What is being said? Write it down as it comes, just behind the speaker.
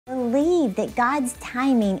believe that God's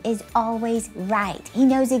timing is always right. He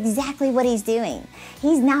knows exactly what He's doing.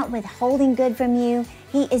 He's not withholding good from you.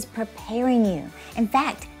 He is preparing you. In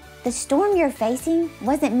fact, the storm you're facing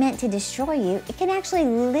wasn't meant to destroy you. It can actually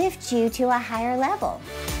lift you to a higher level.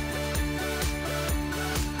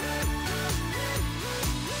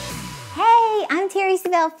 Hey, I'm Terri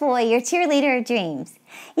Savelle, your cheerleader of dreams.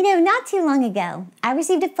 You know, not too long ago, I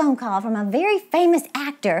received a phone call from a very famous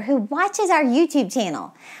actor who watches our YouTube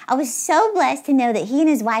channel. I was so blessed to know that he and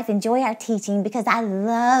his wife enjoy our teaching because I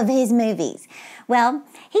love his movies. Well,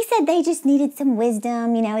 he said they just needed some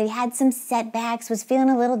wisdom. You know, he had some setbacks, was feeling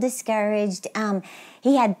a little discouraged.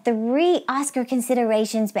 He had 3 Oscar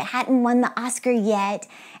considerations but hadn't won the Oscar yet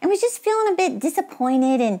and was just feeling a bit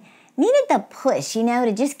disappointed and needed the push, you know,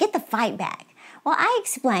 to just get the fight back. Well, I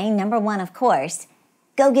explained, number 1, of course,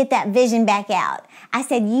 go get that vision back out. I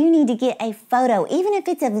said, you need to get a photo, even if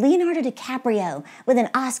it's of Leonardo DiCaprio with an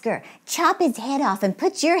Oscar. Chop his head off and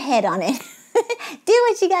put your head on it. Do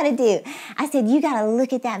what you got to do. I said, you got to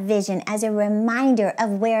look at that vision as a reminder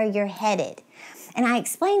of where you're headed. And I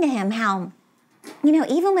explained to him how, you know,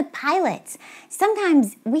 even with pilots,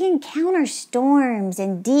 sometimes we encounter storms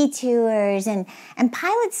and detours, and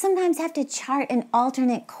pilots sometimes have to chart an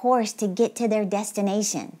alternate course to get to their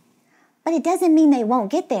destination. But it doesn't mean they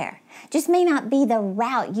won't get there. Just may not be the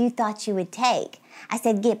route you thought you would take. I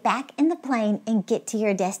said, get back in the plane and get to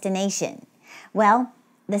your destination. Well,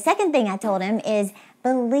 the second thing I told him is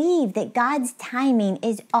believe that God's timing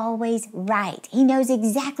is always right. He knows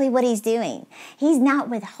exactly what He's doing. He's not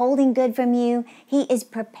withholding good from you. He is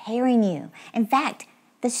preparing you. In fact,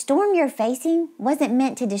 the storm you're facing wasn't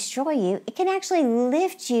meant to destroy you. It can actually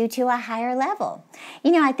lift you to a higher level.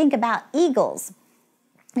 You know, I think about eagles,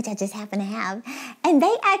 which I just happen to have, and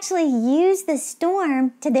they actually use the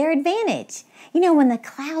storm to their advantage. You know, when the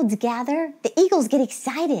clouds gather, the eagles get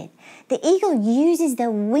excited. The eagle uses the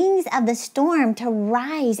wings of the storm to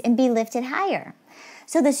rise and be lifted higher.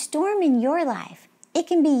 So the storm in your life, it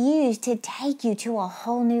can be used to take you to a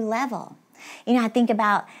whole new level. You know, I think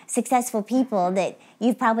about successful people that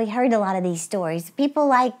you've probably heard a lot of these stories. People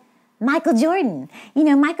like Michael Jordan. You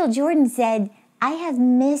know, Michael Jordan said, I have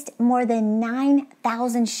missed more than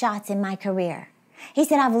 9,000 shots in my career. He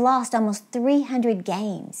said, I've lost almost 300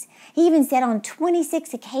 games. He even said on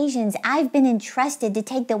 26 occasions, I've been entrusted to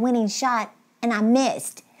take the winning shot and I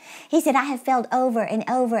missed. He said, I have failed over and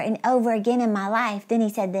over and over again in my life. Then he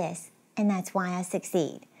said this, and that's why I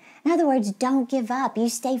succeed. In other words, don't give up. You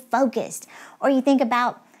stay focused. Or you think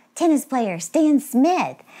about tennis player Stan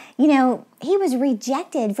Smith. You know, he was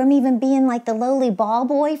rejected from even being like the lowly ball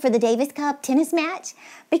boy for the Davis Cup tennis match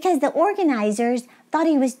because the organizers thought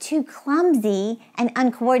he was too clumsy and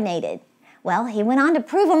uncoordinated. Well, he went on to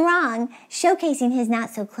prove them wrong, showcasing his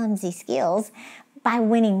not-so-clumsy skills by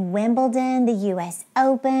winning Wimbledon, the U.S.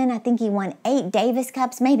 Open. I think he won 8 Davis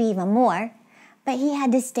Cups, maybe even more. But he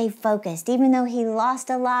had to stay focused. Even though he lost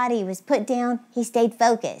a lot, he was put down, he stayed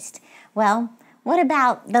focused. Well, what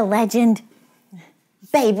about the legend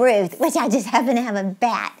Babe Ruth, which I just happen to have a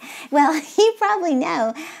bat? Well, you probably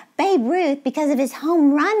know Babe Ruth because of his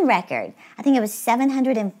home run record. I think it was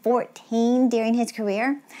 714 during his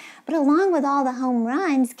career. But along with all the home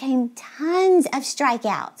runs came tons of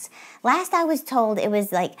strikeouts. Last I was told, it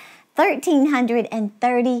was like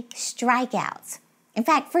 1,330 strikeouts. In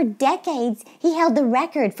fact, for decades, he held the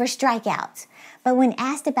record for strikeouts. But when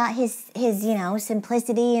asked about his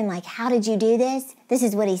simplicity and like, how did you do this? This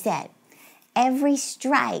is what he said. Every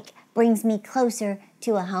strike brings me closer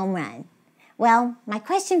to a home run. Well, my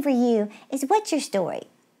question for you is, what's your story?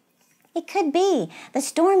 It could be the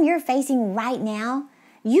storm you're facing right now.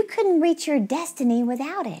 You couldn't reach your destiny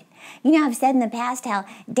without it. You know, I've said in the past how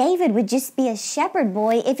David would just be a shepherd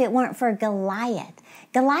boy if it weren't for Goliath.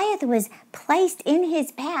 Goliath was placed in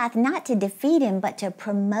his path not to defeat him, but to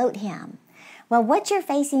promote him. Well, what you're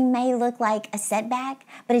facing may look like a setback,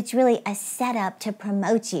 but it's really a setup to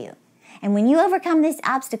promote you. And when you overcome this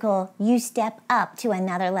obstacle, you step up to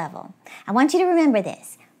another level. I want you to remember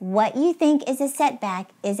this. What you think is a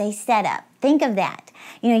setback is a setup. Think of that.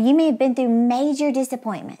 You know, you may have been through major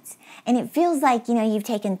disappointments, and it feels like, you know, you've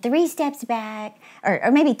taken 3 steps back,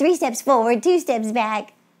 or maybe 3 steps forward, 2 steps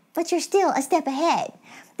back, but you're still a step ahead.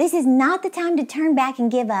 This is not the time to turn back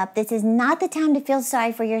and give up. This is not the time to feel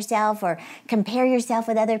sorry for yourself or compare yourself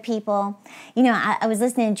with other people. You know, I was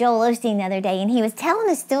listening to Joel Osteen the other day, and he was telling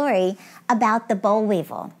a story about the boll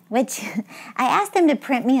weevil, which I asked him to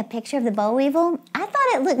print me a picture of the boll weevil. I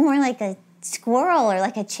thought it looked more like a squirrel or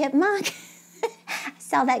like a chipmunk. I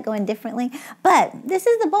saw that going differently. But this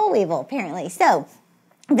is the boll weevil, apparently. So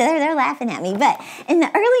they're laughing at me. But in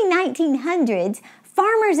the early 1900s,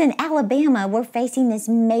 farmers in Alabama were facing this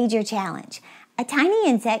major challenge. A tiny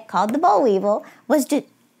insect called the boll weevil was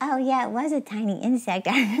oh yeah, it was a tiny insect.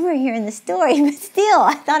 I remember hearing the story, but still,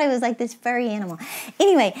 I thought it was like this furry animal.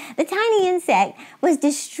 Anyway, the tiny insect was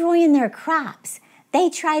destroying their crops. They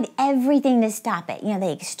tried everything to stop it.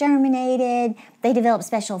 They exterminated, they developed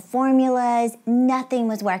special formulas, nothing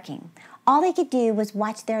was working. All they could do was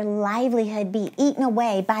watch their livelihood be eaten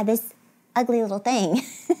away by this ugly little thing.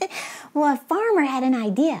 Well, a farmer had an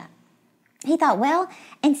idea. He thought, well,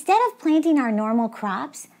 instead of planting our normal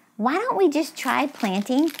crops, why don't we just try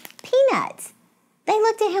planting peanuts? They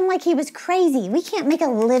looked at him like he was crazy. We can't make a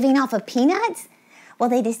living off of peanuts. Well,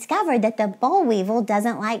 they discovered that the boll weevil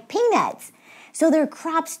doesn't like peanuts. So their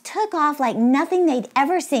crops took off like nothing they'd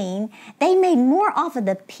ever seen. They made more off of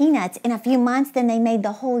the peanuts in a few months than they made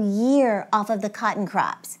the whole year off of the cotton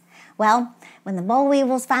crops. Well, when the boll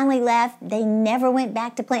weevils finally left, they never went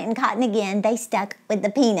back to planting cotton again. They stuck with the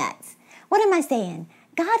peanuts. What am I saying?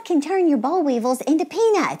 God can turn your boll weevils into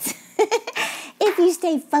peanuts. If you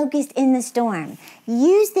stay focused in the storm,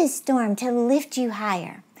 use this storm to lift you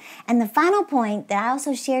higher. And the final point that I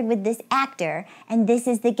also shared with this actor, and this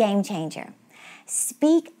is the game changer.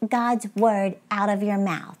 Speak God's word out of your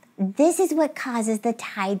mouth. This is what causes the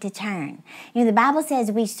tide to turn. The Bible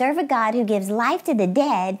says we serve a God who gives life to the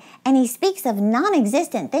dead, and he speaks of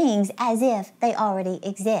non-existent things as if they already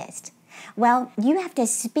exist. Well, you have to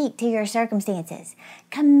speak to your circumstances.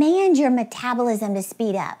 Command your metabolism to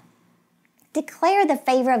speed up. Declare the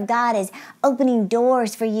favor of God as opening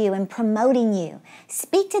doors for you and promoting you.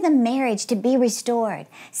 Speak to the marriage to be restored.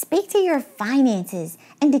 Speak to your finances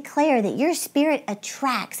and declare that your spirit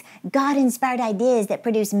attracts God-inspired ideas that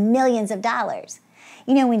produce millions of dollars.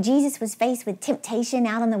 When Jesus was faced with temptation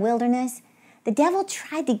out in the wilderness, the devil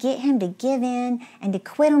tried to get him to give in and to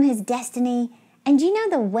quit on his destiny. And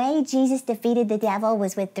the way Jesus defeated the devil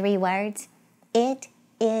was with 3 words? It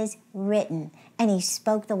is written. And he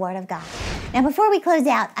spoke the word of God. Now, before we close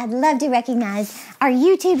out, I'd love to recognize our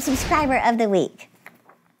YouTube subscriber of the week.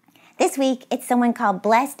 This week, it's someone called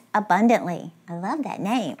Blessed Abundantly. I love that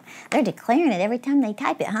name. They're declaring it every time they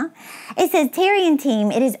type it, huh? It says, Terri and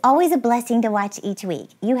team, it is always a blessing to watch each week.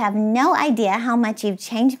 You have no idea how much you've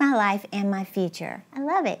changed my life and my future. I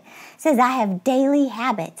love it. It says, I have daily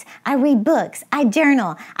habits. I read books. I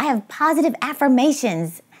journal. I have positive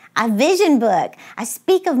affirmations. I vision book. I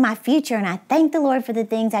speak of my future, and I thank the Lord for the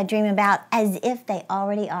things I dream about as if they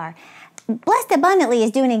already are. Blessed Abundantly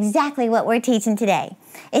is doing exactly what we're teaching today.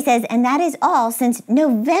 It says, and that is all since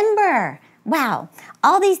November. Wow.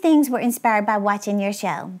 All these things were inspired by watching your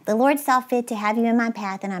show. The Lord saw fit to have you in my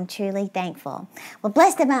path, and I'm truly thankful. Well,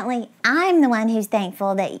 Blessed Abundantly, I'm the one who's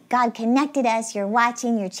thankful that God connected us. You're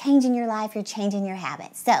watching, you're changing your life, you're changing your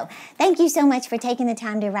habits. So thank you so much for taking the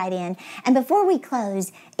time to write in. And before we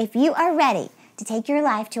close, if you are ready to take your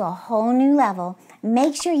life to a whole new level,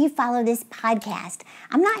 make sure you follow this podcast.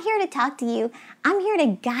 I'm not here to talk to you. I'm here to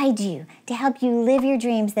guide you, to help you live your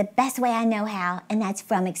dreams the best way I know how, and that's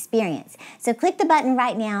from experience. So click the button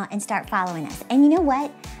right now and start following us. And you know what?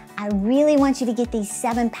 I really want you to get these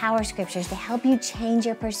 7 power scriptures to help you change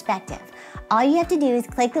your perspective. All you have to do is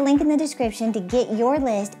click the link in the description to get your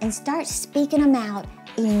list and start speaking them out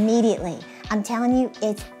immediately. I'm telling you,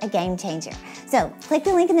 it's a game changer. So click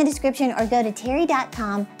the link in the description or go to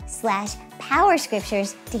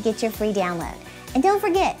terri.com/powerscriptures to get your free download. And don't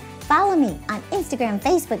forget, follow me on Instagram,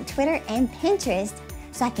 Facebook, Twitter, and Pinterest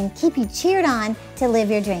so I can keep you cheered on to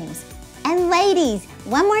live your dreams. And ladies,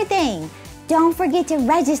 one more thing. Don't forget to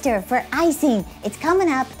register for icing. It's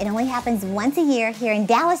coming up. It only happens once a year here in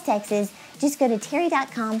Dallas, Texas. Just go to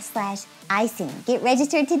terri.com/icing. Get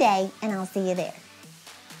registered today, and I'll see you there.